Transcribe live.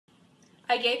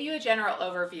I gave you a general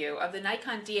overview of the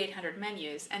Nikon D800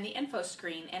 menus and the info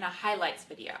screen in a highlights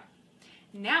video.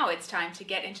 Now it's time to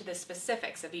get into the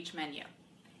specifics of each menu.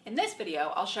 In this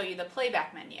video, I'll show you the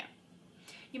playback menu.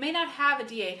 You may not have a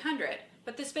D800,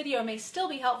 but this video may still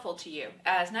be helpful to you,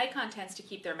 as Nikon tends to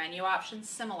keep their menu options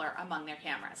similar among their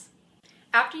cameras.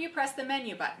 After you press the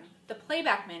menu button, the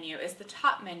playback menu is the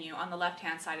top menu on the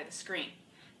left-hand side of the screen.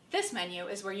 This menu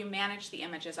is where you manage the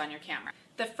images on your camera.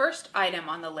 The first item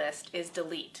on the list is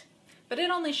delete, but it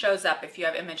only shows up if you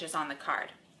have images on the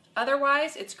card.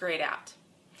 Otherwise, it's grayed out.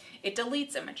 It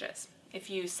deletes images. If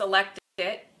you select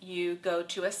it, you go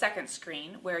to a second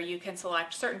screen where you can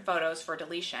select certain photos for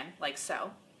deletion, like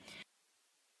so.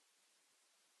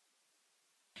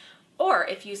 Or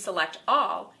if you select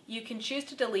all, you can choose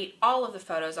to delete all of the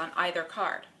photos on either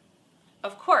card.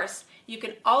 Of course, you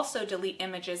can also delete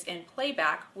images in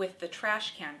playback with the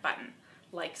trash can button,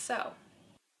 like so.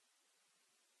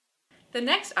 The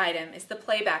next item is the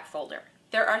playback folder.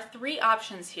 There are three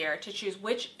options here to choose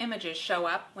which images show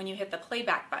up when you hit the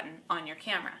playback button on your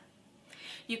camera.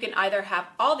 You can either have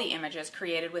all the images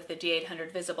created with the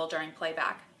D800 visible during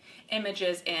playback,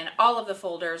 images in all of the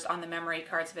folders on the memory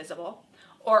cards visible,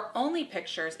 or only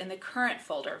pictures in the current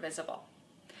folder visible.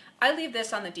 I leave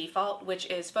this on the default, which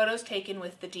is photos taken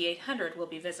with the D800 will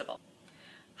be visible.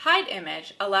 Hide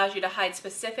image allows you to hide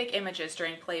specific images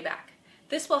during playback.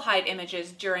 This will hide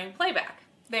images during playback.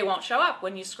 They won't show up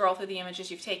when you scroll through the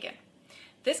images you've taken.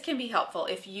 This can be helpful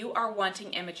if you are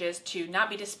wanting images to not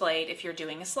be displayed if you're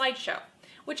doing a slideshow,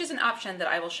 which is an option that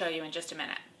I will show you in just a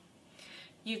minute.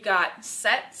 You've got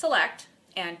Set, Select,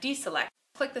 and Deselect.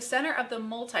 Click the center of the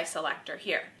multi-selector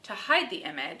here to hide the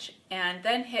image and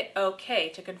then hit OK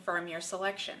to confirm your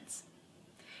selections.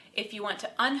 If you want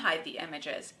to unhide the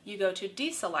images, you go to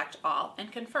Deselect All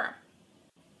and confirm.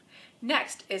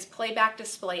 Next is Playback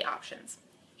Display Options.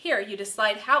 Here you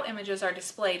decide how images are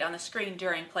displayed on the screen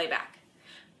during playback.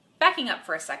 Backing up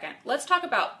for a second, let's talk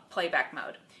about playback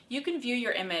mode. You can view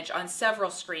your image on several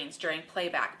screens during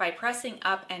playback by pressing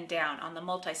up and down on the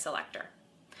multi-selector.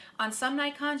 On some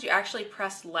Nikons, you actually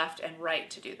press left and right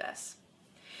to do this.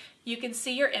 You can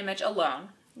see your image alone.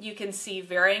 You can see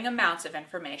varying amounts of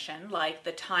information, like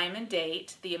the time and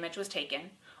date the image was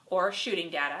taken, or shooting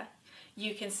data.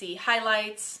 You can see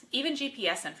highlights, even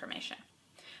GPS information.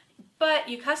 But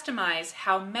you customize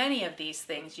how many of these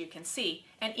things you can see,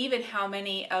 and even how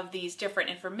many of these different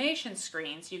information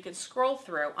screens you can scroll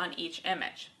through on each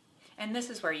image. And this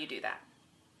is where you do that.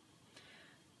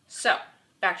 So,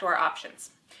 back to our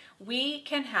options. We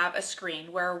can have a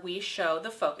screen where we show the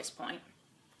focus point.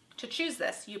 To choose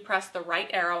this, you press the right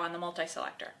arrow on the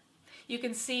multi-selector. You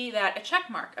can see that a check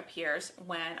mark appears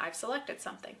when I've selected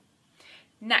something.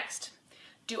 Next,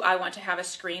 do I want to have a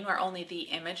screen where only the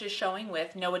image is showing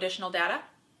with no additional data?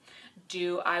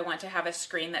 Do I want to have a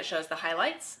screen that shows the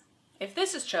highlights? If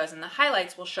this is chosen, the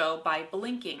highlights will show by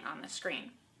blinking on the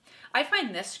screen. I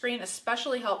find this screen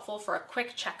especially helpful for a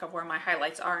quick check of where my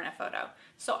highlights are in a photo,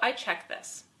 so I check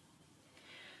this.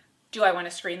 Do I want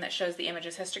a screen that shows the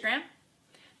image's histogram?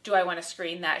 Do I want a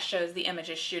screen that shows the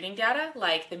image's shooting data,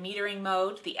 like the metering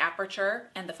mode, the aperture,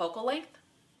 and the focal length?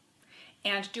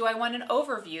 And do I want an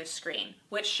overview screen,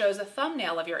 which shows a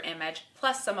thumbnail of your image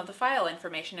plus some of the file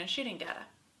information and shooting data?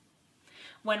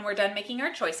 When we're done making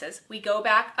our choices, we go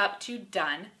back up to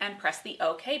Done and press the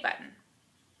OK button.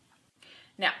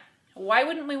 Now, why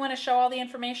wouldn't we want to show all the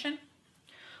information?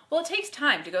 Well, it takes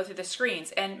time to go through the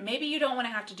screens, and maybe you don't want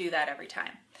to have to do that every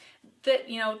time.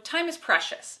 Time is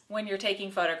precious when you're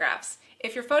taking photographs.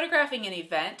 If you're photographing an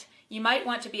event, you might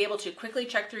want to be able to quickly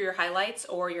check through your highlights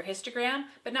or your histogram,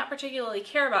 but not particularly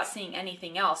care about seeing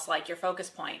anything else like your focus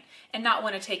point, and not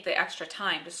want to take the extra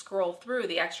time to scroll through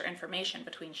the extra information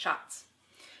between shots.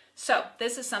 So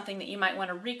this is something that you might want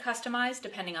to re-customize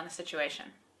depending on the situation.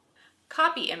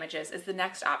 Copy images is the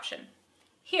next option.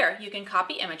 Here you can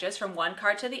copy images from one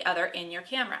card to the other in your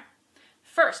camera.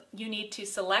 First, you need to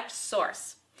select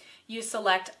Source. You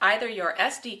select either your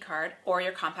SD card or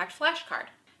your compact flash card.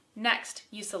 Next,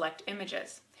 you select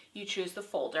Images. You choose the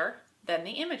folder, then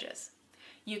the images.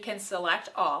 You can select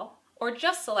all, or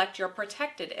just select your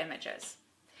protected images.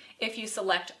 If you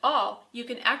select all, you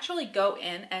can actually go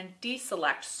in and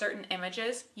deselect certain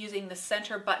images using the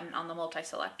center button on the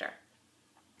multi-selector.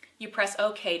 You press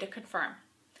OK to confirm.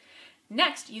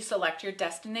 Next, you select your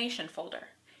destination folder.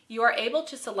 You are able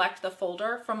to select the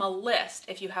folder from a list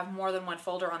if you have more than one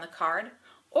folder on the card,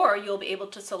 or you'll be able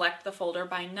to select the folder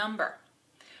by number.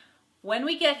 When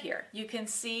we get here, you can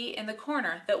see in the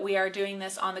corner that we are doing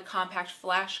this on the compact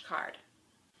flash card,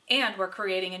 and we're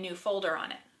creating a new folder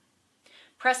on it.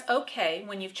 Press OK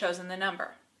when you've chosen the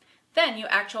number. Then you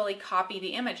actually copy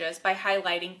the images by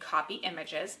highlighting Copy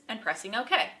Images and pressing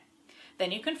OK.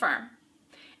 Then you confirm,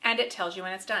 and it tells you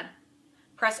when it's done.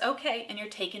 Press OK and you're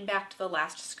taken back to the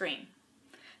last screen.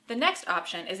 The next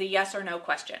option is a yes or no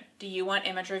question. Do you want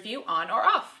image review on or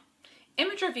off?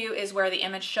 Image review is where the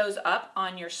image shows up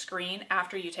on your screen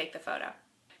after you take the photo.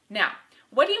 Now,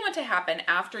 what do you want to happen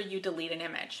after you delete an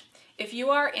image? If you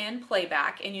are in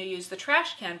Playback and you use the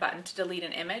trash can button to delete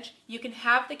an image, you can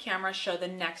have the camera show the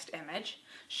next image,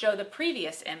 show the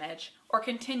previous image, or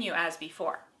continue as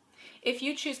before. If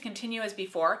you choose continue as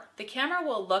before, the camera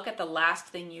will look at the last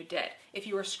thing you did. If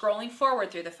you were scrolling forward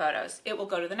through the photos, it will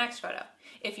go to the next photo.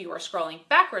 If you were scrolling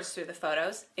backwards through the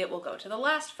photos, it will go to the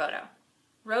last photo.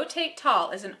 Rotate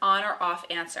tall is an on or off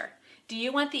answer. Do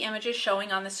you want the images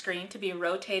showing on the screen to be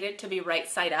rotated to be right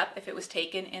side up if it was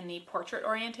taken in the portrait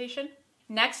orientation?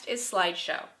 Next is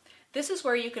slideshow. This is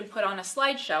where you can put on a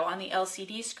slideshow on the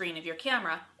LCD screen of your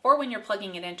camera or when you're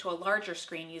plugging it into a larger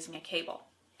screen using a cable.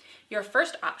 Your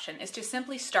first option is to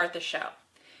simply start the show.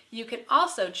 You can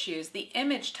also choose the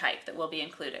image type that will be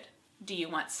included. Do you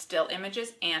want still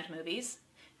images and movies,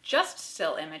 just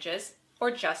still images,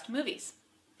 or just movies?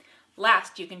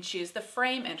 Last, you can choose the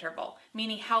frame interval,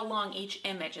 meaning how long each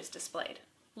image is displayed.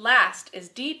 Last is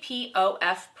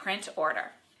DPOF print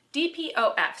order.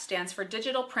 DPOF stands for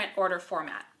Digital Print Order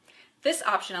Format. This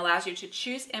option allows you to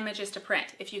choose images to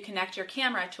print if you connect your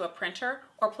camera to a printer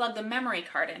or plug the memory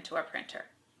card into a printer.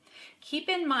 Keep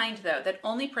in mind, though, that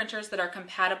only printers that are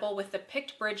compatible with the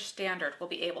PictBridge standard will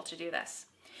be able to do this.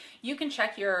 You can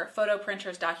check your photo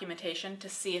printer's documentation to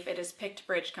see if it is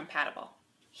PictBridge compatible.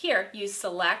 Here, use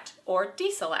Select or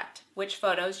Deselect which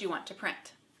photos you want to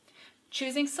print.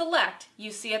 Choosing Select, you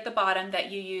see at the bottom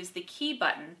that you use the key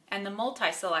button and the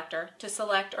multi-selector to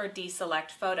select or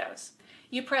deselect photos.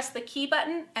 You press the key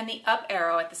button and the up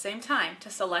arrow at the same time to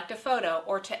select a photo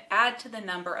or to add to the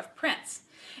number of prints,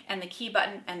 and the key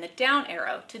button and the down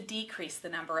arrow to decrease the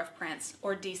number of prints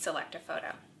or deselect a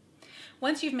photo.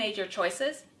 Once you've made your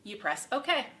choices, you press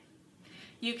OK.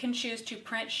 You can choose to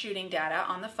print shooting data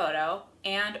on the photo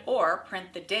and or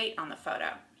print the date on the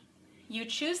photo. You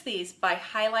choose these by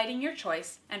highlighting your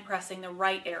choice and pressing the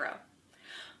right arrow.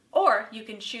 Or you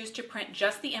can choose to print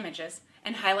just the images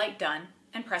and highlight Done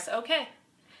and press OK.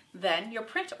 Then your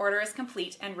print order is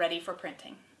complete and ready for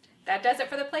printing. That does it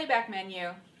for the Playback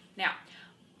menu. Now,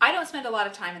 I don't spend a lot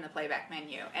of time in the Playback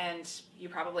menu, and you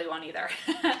probably won't either.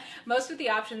 Most of the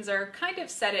options are kind of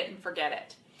set it and forget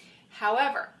it.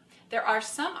 However, there are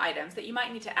some items that you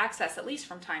might need to access at least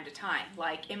from time to time,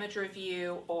 like image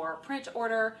review or print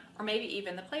order, or maybe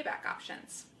even the Playback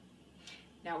options.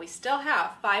 Now we still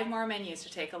have 5 more menus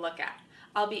to take a look at.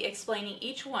 I'll be explaining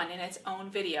each one in its own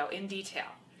video in detail.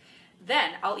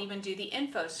 Then I'll even do the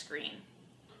info screen.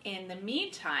 In the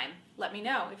meantime, let me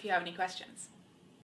know if you have any questions.